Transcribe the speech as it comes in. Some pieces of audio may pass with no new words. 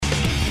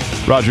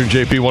Roger and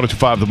JP,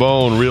 102.5 The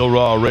Bone, Real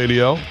Raw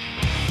Radio.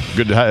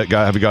 Good to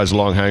have you guys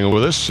along hanging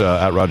with us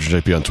at Roger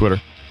and JP on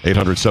Twitter.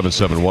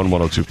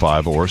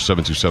 800-771-1025 or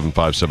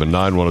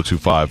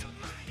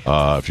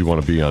 727-579-1025 if you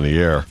want to be on the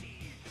air.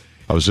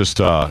 I was just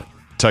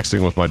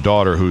texting with my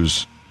daughter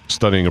who's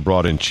studying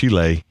abroad in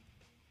Chile,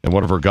 and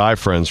one of her guy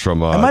friends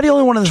from Am I the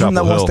only one in this room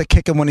that wants to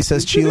kick him when he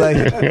says Chile?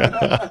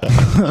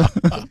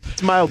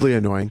 It's mildly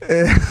annoying.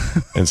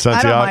 And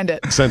I don't mind it.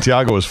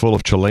 Santiago is full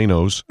of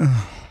Chilenos.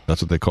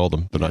 That's what they call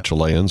them. They're not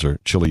Chileans or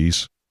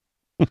Chiles.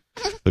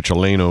 The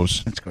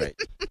Chilenos. That's great.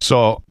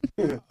 So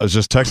I was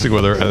just texting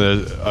with her, and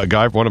there's a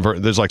guy,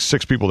 there's like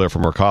 6 people there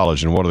from her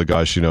college, and one of the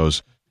guys she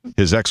knows,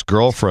 his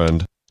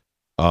ex-girlfriend,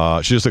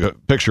 she just took a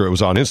picture. It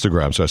was on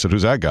Instagram. So I said,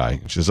 who's that guy?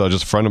 She says, oh,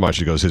 just a friend of mine.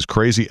 She goes, his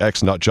crazy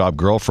ex-nutjob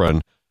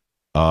girlfriend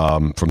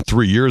from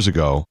 3 years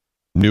ago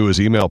knew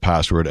his email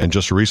password, and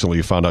just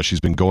recently found out she's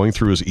been going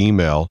through his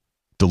email,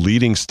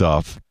 deleting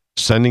stuff,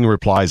 sending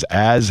replies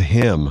as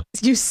him.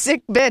 You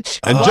sick bitch.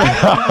 And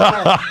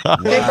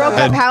They broke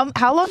up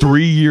how long?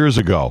 3 years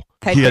ago.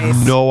 Head He had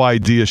case. no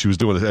idea she was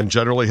doing this, and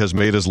generally has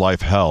made his life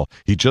hell.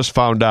 He just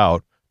found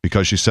out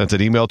because she sent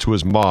an email to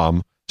his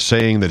mom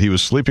saying that he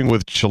was sleeping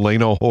with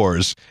Chileno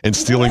whores and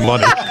stealing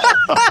money.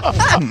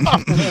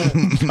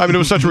 I mean, it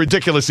was such a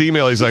ridiculous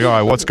email. He's like, all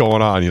right, what's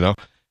going on, you know?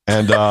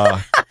 And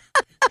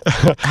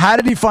How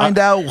did he find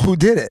out who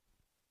did it?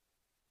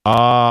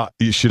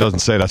 she doesn't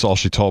say. That's all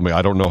she told me.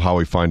 I don't know how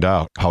he found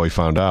out.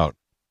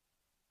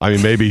 I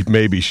mean,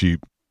 maybe she.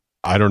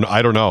 I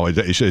don't know.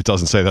 It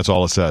doesn't say. That's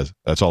all it says.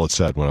 That's all it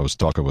said when I was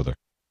talking with her.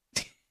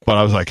 But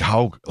I was like,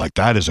 how? Like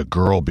that is a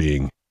girl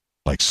being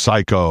like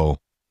psycho.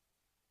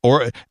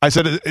 Or I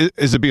said,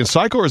 is it being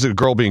psycho or is it a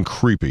girl being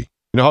creepy?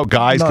 You know how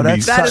guys can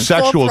be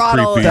sexual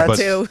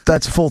creepy,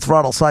 that's full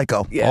throttle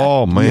psycho. Yeah.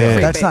 Oh man,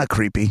 That's not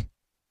creepy.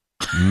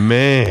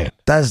 Man,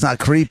 that's not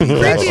creepy.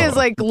 Creepy is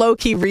like low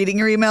key reading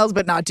your emails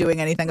but not doing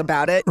anything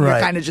about it. Right.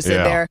 You're kind of just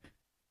in there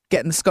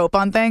getting the scope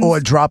on things,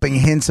 or dropping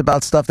hints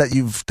about stuff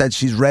that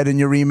she's read in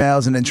your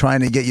emails and then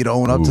trying to get you to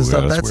own up to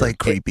stuff. That's like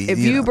creepy. If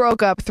you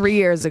broke up 3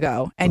 years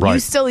ago and you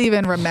still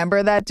even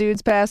remember that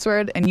dude's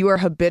password and you are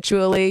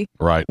habitually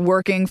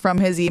working from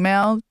his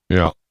email,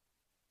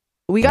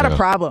 we got a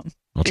problem.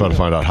 I'll try to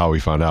find out how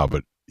he found out,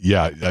 but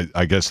yeah,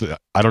 I guess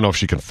I don't know if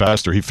she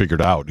confessed or he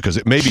figured out,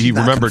 because maybe he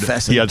remembered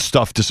he had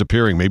stuff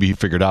disappearing. Maybe he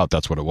figured out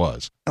that's what it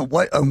was.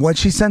 And what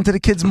she sent to the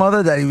kid's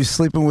mother, that he was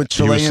sleeping with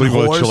Chilean whores? He was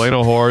sleeping with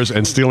Chileno whores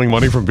and stealing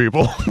money from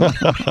people.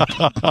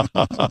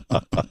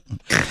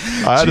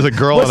 I was a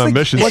girl on a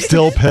mission,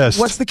 still pissed.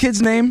 What's the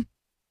kid's name?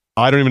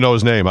 I don't even know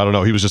his name. I don't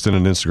know. He was just in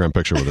an Instagram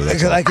picture with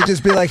her. I could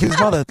just be like his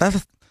mother.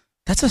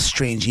 That's a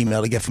strange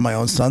email to get from my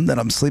own son, that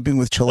I'm sleeping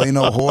with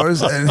Chileno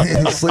whores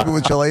and he's sleeping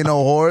with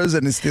Chileno whores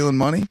and he's stealing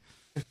money.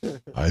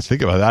 I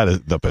think about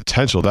that, the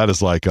potential. That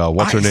is like,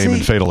 what's her name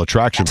in Fatal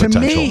Attraction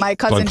potential. Me, my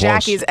cousin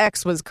Jackie's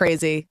ex was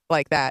crazy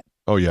like that.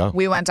 Oh, yeah?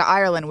 We went to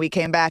Ireland. We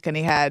came back and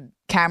he had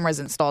cameras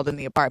installed in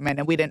the apartment,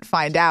 and we didn't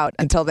find out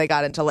until they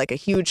got into like a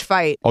huge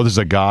fight. Oh, there's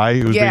a guy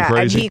who's being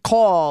crazy? And he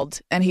called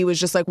and he was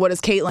just like, what is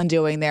Caitlin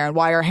doing there and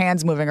why are her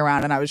hands moving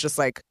around? And I was just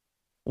like,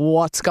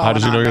 what's going on? How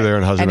does he know you're there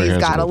and how's he know your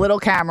hands he's got a moving? little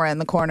camera in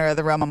the corner of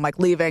the room. I'm like,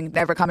 leaving,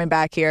 never coming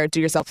back here. Do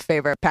yourself a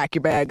favor, pack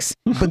your bags,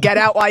 but get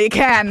out while you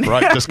can.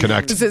 Right,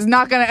 disconnect. This is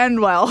not going to end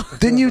well.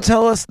 Didn't you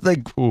tell us,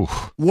 like,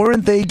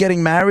 weren't they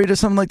getting married or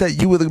something like that?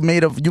 You were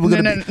made of. You were No.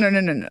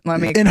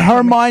 In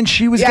her mind,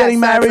 she was getting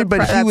married,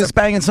 but he was a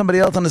banging somebody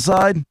else on the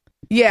side.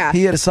 Yeah,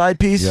 he had a side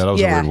piece. Yeah, that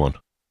was a weird one.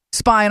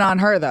 Spying on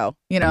her, though.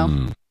 You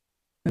know,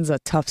 it's a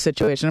tough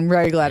situation. I'm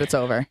very glad it's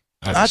over.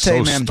 That's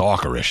so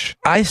stalkerish.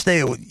 I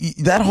stay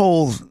that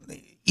whole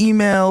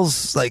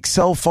emails, like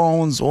cell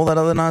phones, all that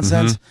other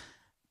nonsense.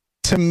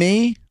 To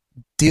me,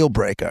 deal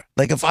breaker.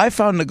 Like if I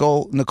found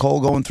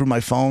Nicole going through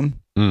my phone,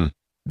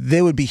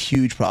 there would be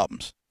huge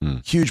problems.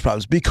 Huge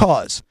problems,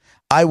 because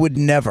I would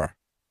never,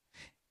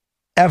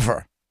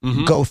 ever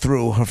go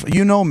through her.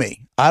 You know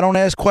me. I don't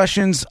ask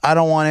questions I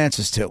don't want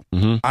answers to.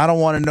 I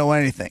don't want to know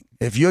anything.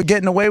 If you're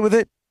getting away with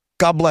it,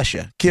 God bless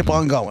you. Keep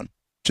on going.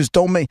 Just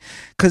don't make.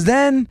 Because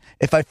then,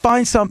 if I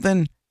find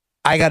something,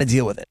 I got to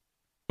deal with it.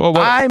 Well,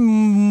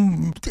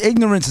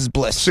 ignorance is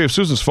bliss. See, if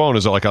Susan's phone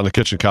is like on the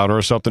kitchen counter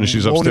or something, and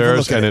she's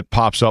upstairs and it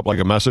pops up like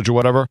a message or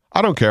whatever,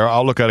 I don't care.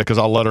 I'll look at it because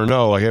I'll let her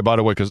know. Like, hey, by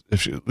the way, because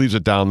if she leaves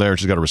it down there and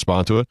she's got to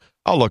respond to it,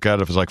 I'll look at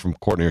it if it's like from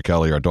Courtney or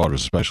Kelly, our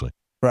daughters especially.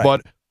 Right.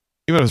 But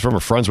even if it's from her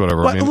friends or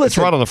whatever, I mean, it's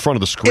right on the front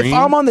of the screen. If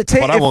I'm on the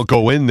but I won't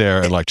go in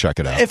there and like check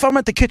it out. If I'm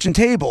at the kitchen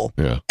table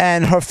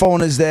and her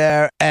phone is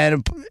there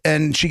and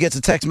she gets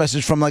a text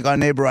message from like our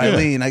neighbor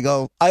Eileen, I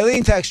go,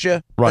 Eileen, text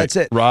you. Right. That's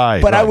it. Right.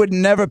 But I would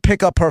never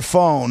pick up her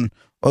phone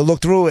or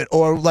look through it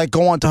or like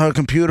go onto her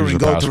computer and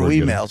go through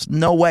emails.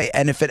 No way.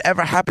 And if it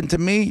ever happened to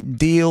me,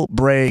 deal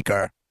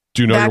breaker.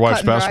 Do you know your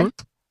wife's password?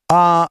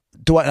 I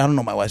don't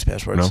know my wife's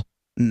passwords.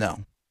 No.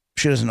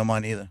 She doesn't know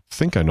mine either. I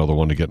think I know the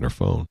one to get in her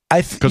phone.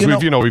 Because we've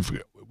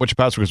what's your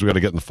password? Because we got to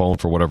get in the phone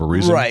for whatever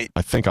reason. Right.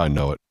 I think I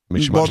know it. I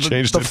mean, she might have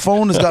changed it. The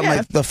phone has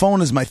got the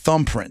phone is my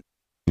thumbprint.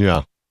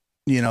 Yeah.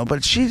 You know,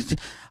 but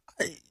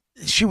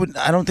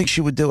I don't think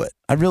she would do it.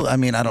 I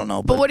don't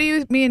know. But what do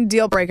you mean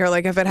deal breaker?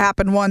 Like if it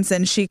happened once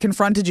and she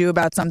confronted you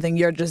about something,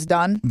 you're just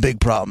done? Big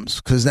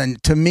problems. Because then,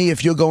 to me,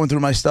 if you're going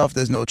through my stuff,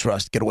 there's no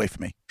trust. Get away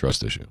from me.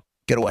 Trust issue.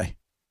 Get away.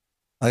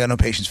 I got no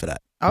patience for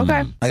that.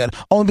 Okay.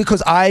 Only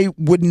because I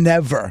would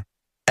never,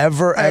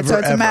 ever, ever. So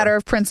it's ever. a matter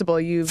of principle.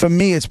 For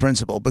me, it's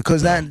principle,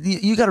 because that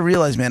you got to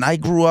realize, man. I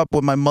grew up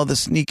with my mother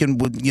sneaking,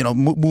 with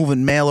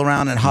moving mail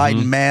around and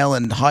hiding mail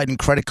and hiding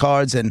credit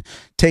cards and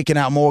taking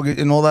out mortgage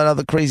and all that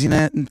other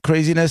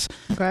craziness.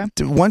 Okay.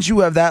 Once you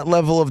have that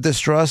level of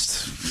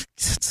distrust,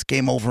 it's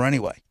game over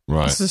anyway.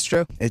 Right. This is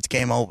true. It's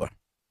game over.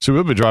 So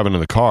we'll be driving in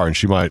the car, and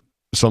someone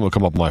will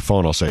come up on my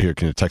phone. I'll say, "Here,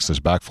 can you text this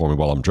back for me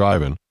while I'm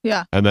driving?"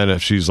 Yeah. And then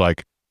if she's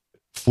like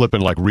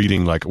flipping, like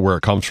reading, like where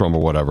it comes from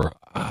or whatever,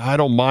 I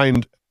don't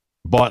mind.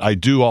 But I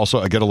do also,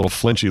 I get a little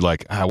flinchy,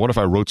 like, what if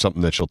I wrote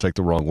something that she'll take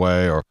the wrong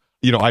way? Or,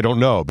 I don't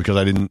know, because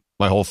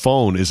my whole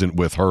phone isn't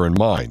with her in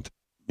mind.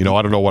 I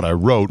don't know what I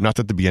wrote. Not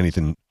that there'd be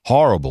anything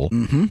horrible,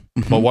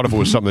 but what if it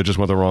was something that just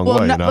went the wrong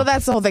way? Well,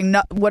 that's the whole thing.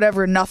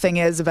 Whatever nothing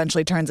is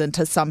eventually turns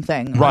into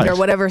something, right, under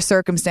whatever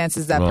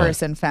circumstances that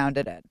person found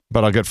it in.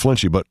 But I'll get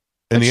flinchy, but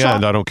in the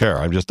end, I don't care.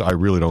 I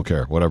really don't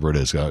care, whatever it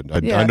is. I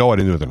know I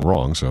didn't do anything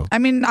wrong, so. I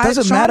mean,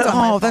 doesn't matter.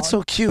 Oh, that's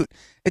so cute.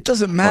 It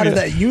doesn't matter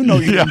that you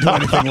didn't do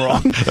anything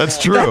wrong.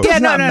 That's true. That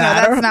does not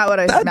matter. That's not what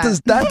I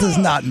meant. That does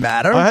not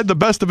matter. I had the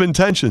best of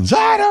intentions.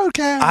 I don't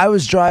care. I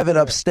was driving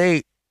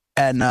upstate,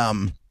 and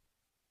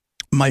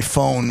my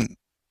phone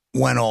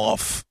went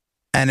off,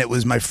 and it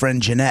was my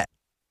friend Jeanette,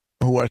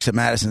 who works at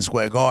Madison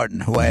Square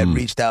Garden, who I had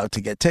reached out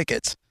to get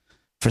tickets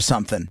for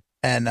something.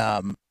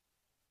 And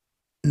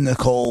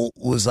Nicole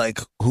was like,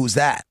 "Who's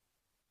that?"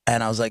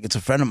 And I was like, "It's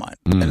a friend of mine."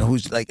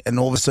 And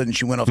all of a sudden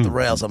she went off the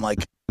rails. I'm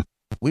like,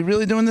 "We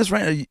really doing this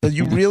right? Are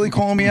you really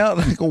calling me out?"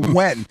 I go,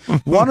 "When?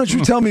 Why don't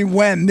you tell me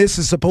when this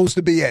is supposed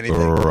to be anything?"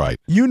 Right.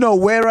 You know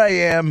where I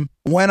am,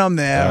 when I'm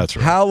there, That's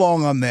right. how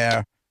long I'm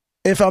there.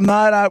 If I'm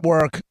not at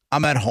work,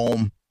 I'm at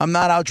home. I'm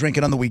not out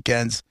drinking on the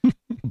weekends.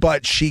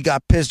 But she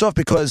got pissed off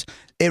because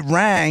it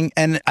rang,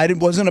 and I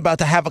wasn't about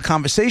to have a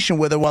conversation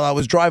with her while I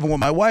was driving with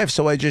my wife,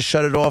 so I just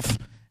shut it off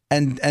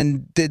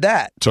and did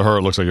that. To her,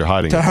 it looks like you're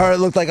hiding. To her, it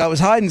looked like I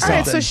was hiding something.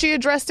 All right, so she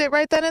addressed it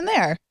right then and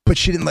there. But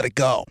she didn't let it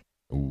go.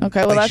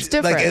 Okay, well, that's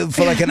different.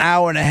 For an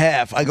hour and a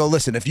half. I go,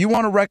 "Listen, if you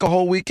want to wreck a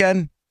whole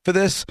weekend for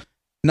this,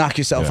 knock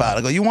yourself out."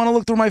 I go, "You want to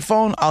look through my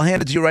phone? I'll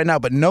hand it to you right now.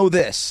 But know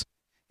this.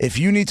 If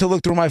you need to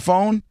look through my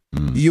phone,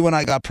 you and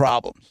I got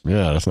problems."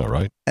 Yeah, that's not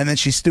right. And then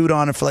she stewed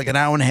on it for like an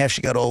hour and a half.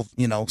 She got all,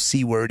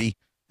 C-wordy.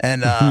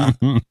 And,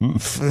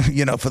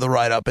 for the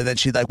ride up. And then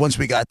she, once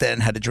we got there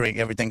and had a drink,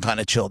 everything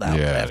kind of chilled out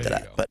after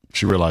that. But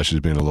she realized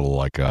she's being a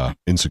little,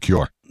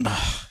 insecure. And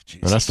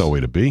that's no way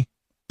to be.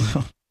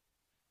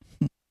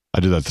 I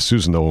did that to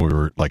Susan, though, when we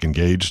were,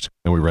 engaged.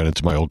 And we ran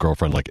into my old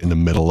girlfriend, in the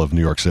middle of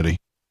New York City.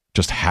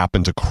 Just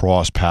happened to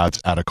cross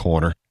paths at a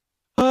corner.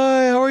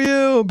 "Hi, how are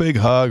you?" Big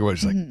hug. We're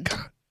just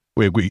God.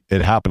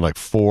 It happened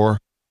 4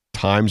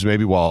 times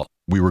maybe while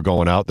we were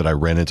going out that I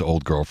ran into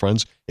old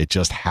girlfriends. It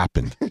just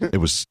happened. It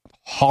was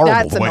horrible.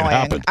 That's the way annoying. it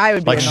happened. I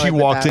would be she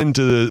walked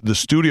into the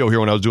studio here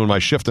when I was doing my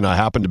shift, and I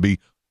happened to be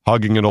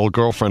hugging an old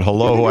girlfriend,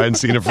 who I hadn't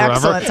seen in forever.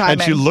 Excellent timing.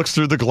 And she looks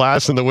through the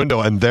glass in the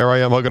window, and there I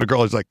am hugging a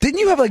girl. It's like, didn't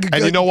you have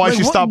and you know why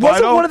she stopped by?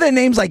 Wasn't one of their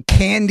names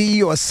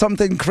Candy or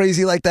something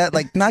crazy like that?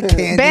 Not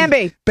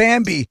Candy.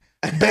 Bambi.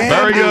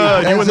 Very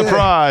good. You win the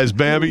prize,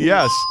 Bambi.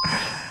 Yes.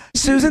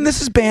 Susan,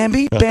 this is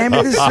Bambi.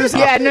 Bambi, this is Susan.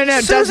 Yeah, no,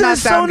 it does not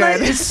sound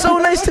good. It's so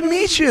nice to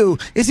meet you.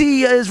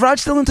 Is Rod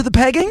still into the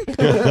pegging?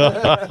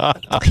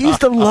 He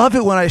used to love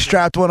it when I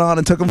strapped one on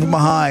and took him from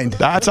behind.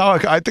 That's how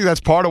I think that's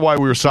part of why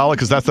we were solid,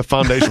 because that's the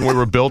foundation we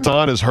were built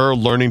on, is her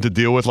learning to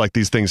deal with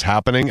these things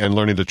happening and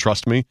learning to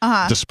trust me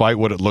despite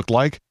what it looked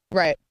like.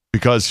 Right.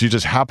 Because she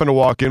just happened to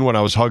walk in when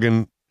I was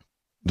hugging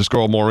this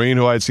girl, Maureen,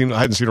 who I hadn't seen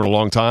her in a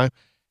long time.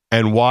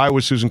 And why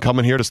was Susan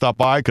coming here to stop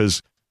by?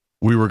 Because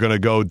we were going to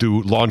go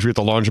do laundry at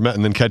the laundromat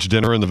and then catch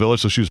dinner in the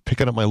village. So she was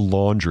picking up my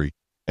laundry.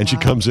 And she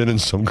comes in,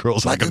 and some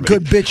girls like a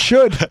good bitch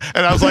should.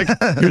 And I was like,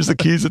 "Here's the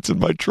keys. It's in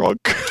my trunk."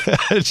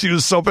 And she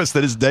was so pissed.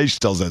 To this day, she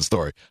tells that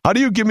story. How do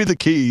you give me the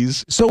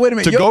keys? So wait a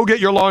minute, to go get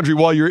your laundry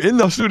while you're in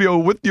the studio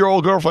with your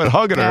old girlfriend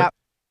hugging her,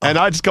 and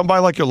I just come by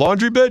like your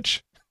laundry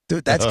bitch?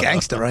 Dude, that's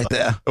gangster right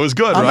there. It was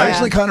good, I'm right? I'm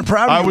actually kind of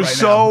proud of you. I was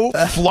so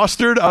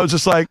flustered. I was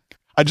just like,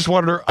 I just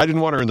wanted her. I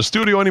didn't want her in the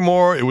studio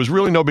anymore. It was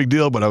really no big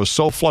deal, but I was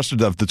so flustered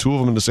to have the two of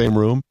them in the same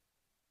room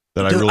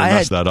that I really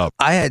messed that up.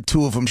 I had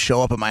 2 of them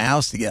show up at my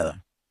house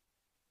together.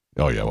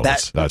 Oh yeah, well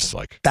that's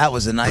that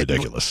was a night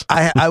ridiculous.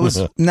 I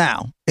was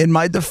now in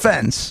my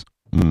defense,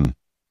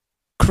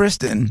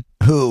 Kristen,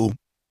 who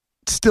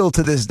still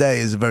to this day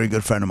is a very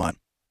good friend of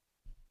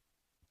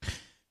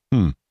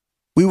mine.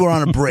 We were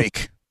on a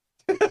break.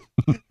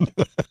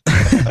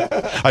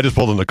 I just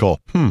pulled a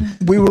Nicole.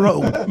 We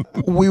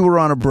were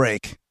on a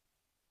break,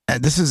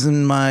 and this is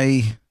in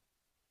my.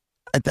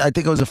 I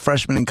think I was a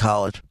freshman in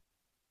college.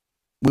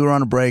 We were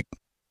on a break,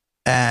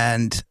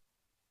 and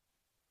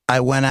I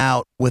went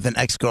out with an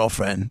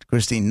ex-girlfriend,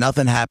 Christine.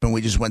 Nothing happened.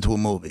 We just went to a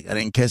movie. I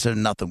didn't kiss her,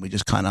 nothing. We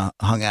just kind of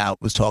hung out,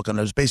 was talking.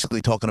 I was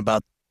basically talking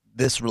about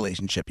this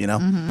relationship, you know?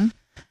 Mm-hmm.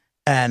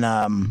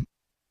 And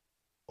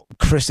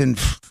Kristen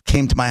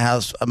came to my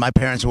house. My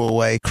parents were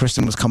away.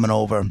 Kristen was coming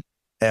over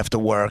after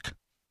work,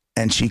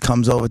 and she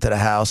comes over to the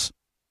house.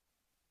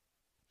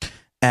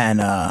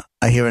 And I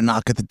hear a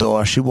knock at the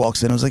door. She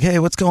walks in. I was like, hey,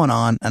 what's going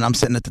on? And I'm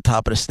sitting at the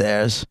top of the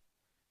stairs.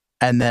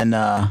 And then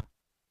I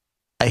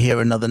hear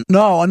another.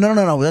 No.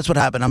 That's what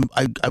happened.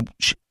 I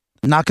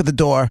knock at the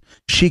door.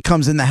 She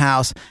comes in the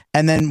house.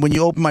 And then when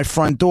you open my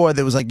front door,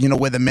 there was like,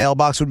 where the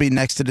mailbox would be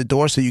next to the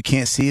door so you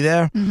can't see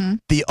there. Mm-hmm.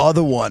 The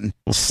other one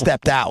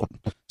stepped out.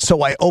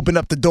 So I opened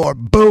up the door.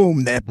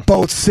 Boom. They're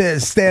both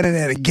standing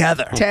there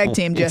together. Tag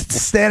team just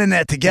standing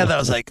there together. I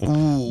was like,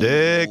 ooh,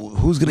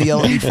 who's going to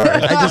yell at me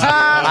first?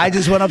 I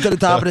just went up to the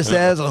top of the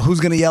stairs. Who's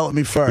going to yell at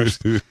me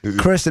first?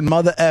 Kristen,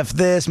 mother F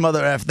this,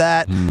 mother F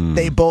that.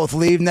 They both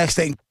leave. Next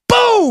thing,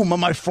 boom, on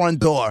my front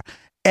door.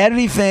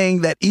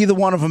 Anything that either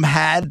one of them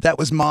had that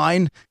was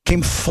mine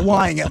came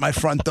flying at my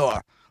front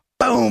door.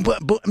 Boom.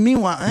 But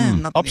meanwhile,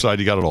 nothing. Upside,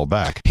 you got it all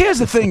back. Here's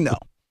the thing, though.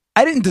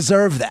 I didn't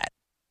deserve that.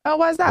 Oh,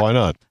 why is that? Why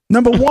not?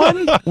 Number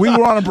one, we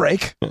were on a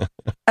break.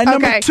 And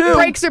number two,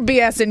 breaks are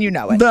BS and you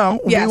know it.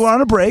 No, yes. We were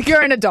on a break.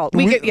 You're an adult.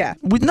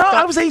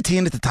 I was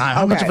 18 at the time.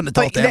 How much of an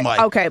adult am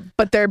I? Okay,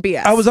 but they're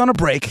BS. I was on a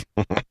break.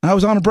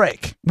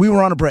 We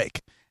were on a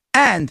break.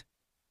 And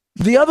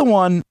the other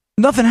one,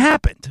 nothing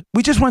happened.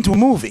 We just went to a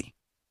movie.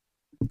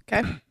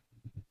 Okay.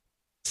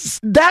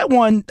 That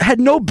one had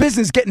no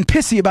business getting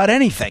pissy about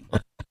anything.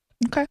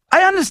 Okay.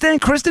 I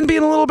understand Kristen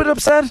being a little bit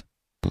upset.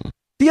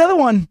 The other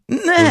one, nah.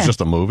 It was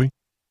just a movie?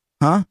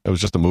 Huh? It was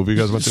just a movie you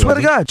guys went to? Swear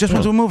to God, just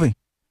went to a movie.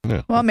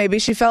 Yeah. Well, maybe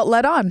she felt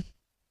led on.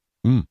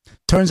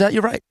 Turns out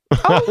you're right.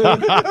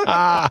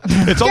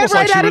 It's Get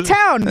right out of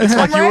town. It's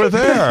like you were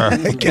there.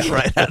 Get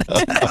right out of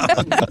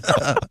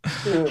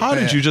town. How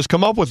did you just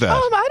come up with that?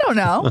 I don't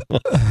know.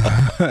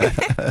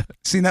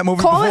 Seen that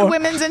movie Call before? it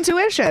women's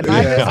intuition.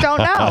 I just don't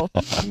know.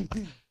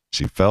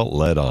 She felt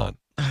led on.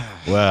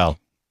 Well,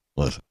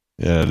 listen.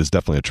 Yeah, it is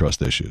definitely a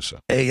trust issue. So.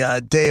 Hey,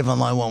 Dave on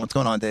line 1. What's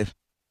going on, Dave?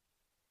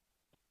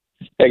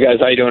 Hey, guys.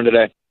 How you doing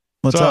today?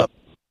 What's up?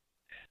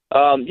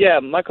 Yeah,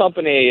 my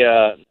company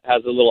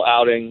has a little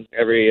outing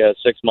every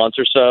 6 months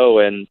or so,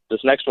 and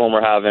this next one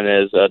we're having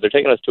is they're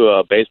taking us to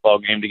a baseball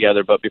game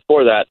together, but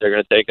before that, they're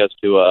going to take us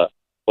to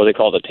what they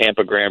call the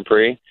Tampa Grand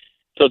Prix.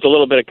 So it's a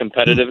little bit of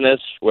competitiveness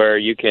where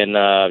you can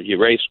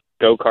you race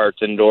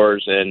go-karts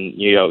indoors and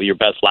your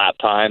best lap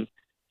time.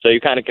 So you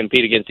kind of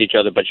compete against each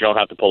other, but you don't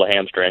have to pull a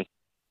hamstring.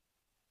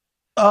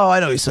 Oh, I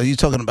know. So you're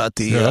talking about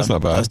the that's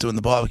not bad. I was doing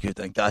the barbecue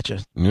thing.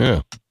 Gotcha.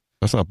 Yeah,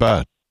 that's not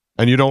bad.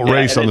 And you don't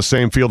race on the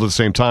same field at the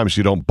same time, so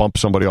you don't bump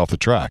somebody off the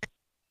track.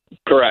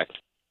 Correct.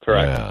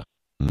 Yeah.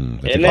 And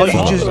then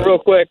also real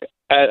quick,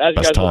 as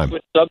you guys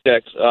switch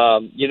subjects,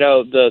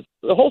 the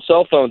whole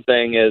cell phone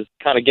thing is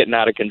kind of getting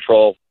out of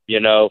control.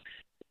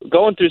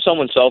 Going through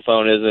someone's cell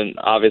phone isn't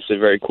obviously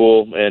very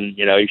cool, and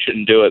you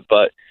shouldn't do it.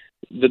 But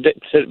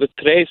with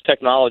today's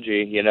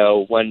technology,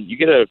 when you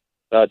get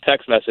a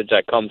text message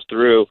that comes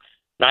through,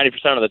 90%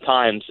 of the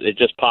times it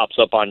just pops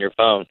up on your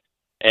phone,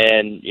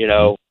 and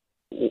you're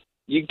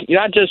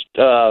not just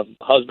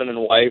husband and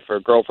wife or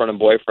girlfriend and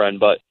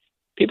boyfriend, but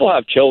people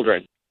have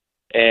children.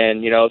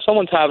 And, if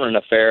someone's having an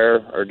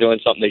affair or doing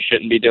something they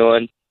shouldn't be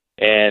doing,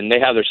 and they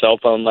have their cell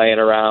phone laying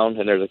around,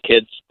 and there's a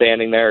kid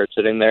standing there or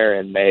sitting there,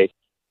 and they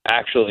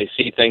actually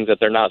see things that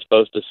they're not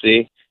supposed to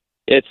see,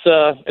 it's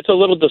a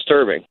little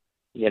disturbing.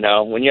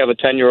 When you have a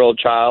 10-year-old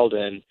child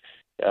and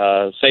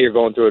say you're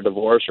going through a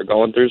divorce or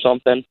going through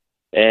something,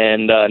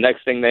 and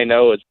next thing they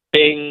know, it's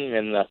bing,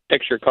 and the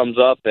picture comes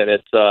up, and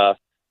it's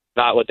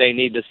not what they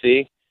need to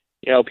see.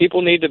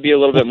 People need to be a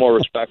little bit more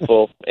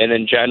respectful, and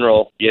in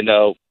general,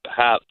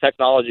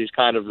 technology's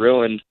kind of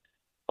ruined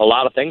a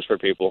lot of things for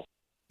people.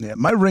 Yeah,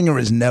 my ringer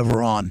is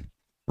never on.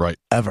 Right.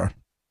 Ever.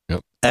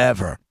 Yep.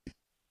 Ever.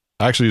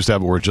 I actually used to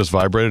have it where it just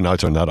vibrated, now I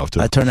turn that off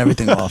too. I turn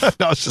everything off.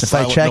 No, it's just if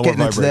I check it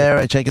and it's there,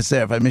 I check it's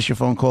there. If I miss your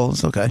phone call,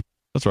 it's okay.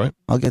 That's right.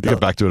 I'll get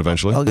back to it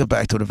eventually. I'll get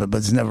back to it, but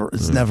it's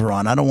never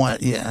on. I don't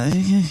want. Yeah.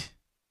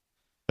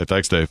 Hey,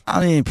 thanks, Dave. I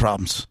don't need any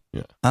problems.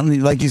 Yeah. I don't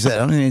need, like you said, I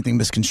don't need anything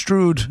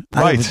misconstrued.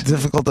 Right. I have a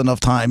difficult enough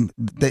time.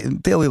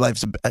 Daily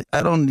life's.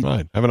 I don't.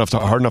 Right. Have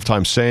hard enough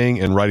time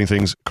saying and writing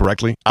things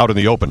correctly out in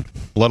the open,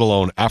 let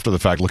alone after the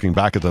fact, looking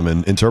back at them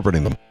and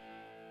interpreting them.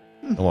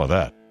 I don't want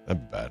that.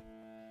 That'd be bad.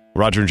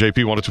 Roger and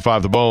JP,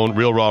 102.5 The Bone,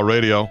 Real Raw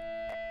Radio.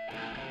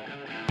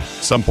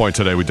 Some point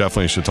today, we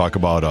definitely should talk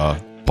about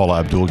Paula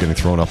Abdul getting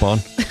thrown up on.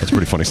 That's a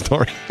pretty funny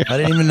story. I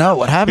didn't even know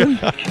what happened.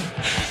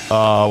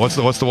 What's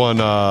the one?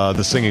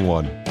 The singing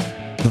one.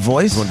 The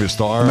Voice. Want to be a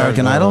star?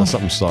 American Idol.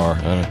 Something star.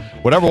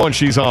 Whatever one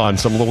she's on.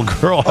 Some little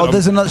girl. Oh,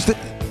 there's another.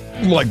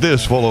 Like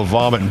this, full of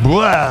vomit and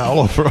blah, all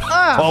over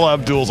Paula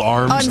Abdul's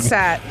arms.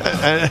 Unsat.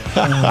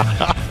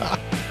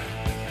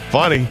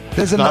 Funny.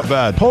 It's not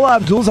bad. Paula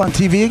Abdul's on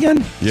TV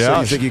again? Yeah.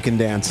 So you think you can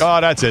dance? Oh,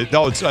 that's it.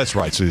 No, that's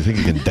right. So you think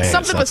you can dance.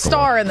 Something with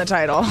star in the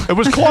title. It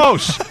was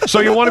close.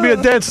 So you want to be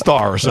a dance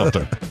star or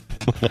something.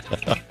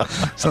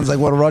 Sounds like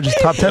one of Roger's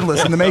top 10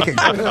 lists in the making.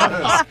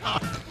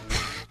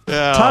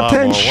 Yeah, top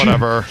 10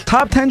 whatever.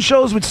 Top 10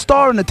 shows with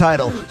star in the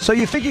title. So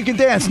you think you can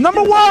dance?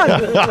 Number 1.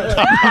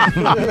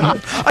 I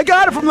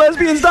got it from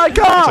lesbians.com.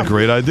 That's a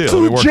great idea.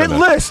 Let me work on that.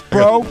 List,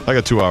 bro. I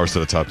got 2 hours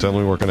to the top 10.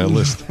 Let me work on that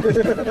list.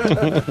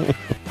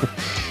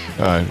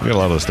 All right, we got a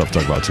lot of other stuff to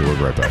talk about too. We'll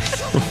be right back.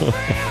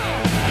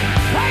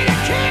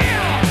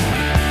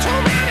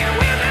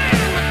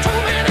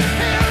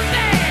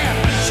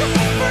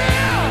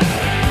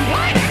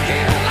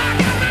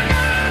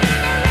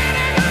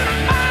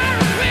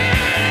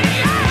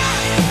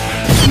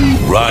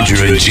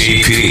 Roger and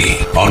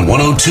JP on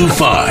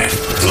 102.5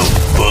 The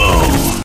Bone.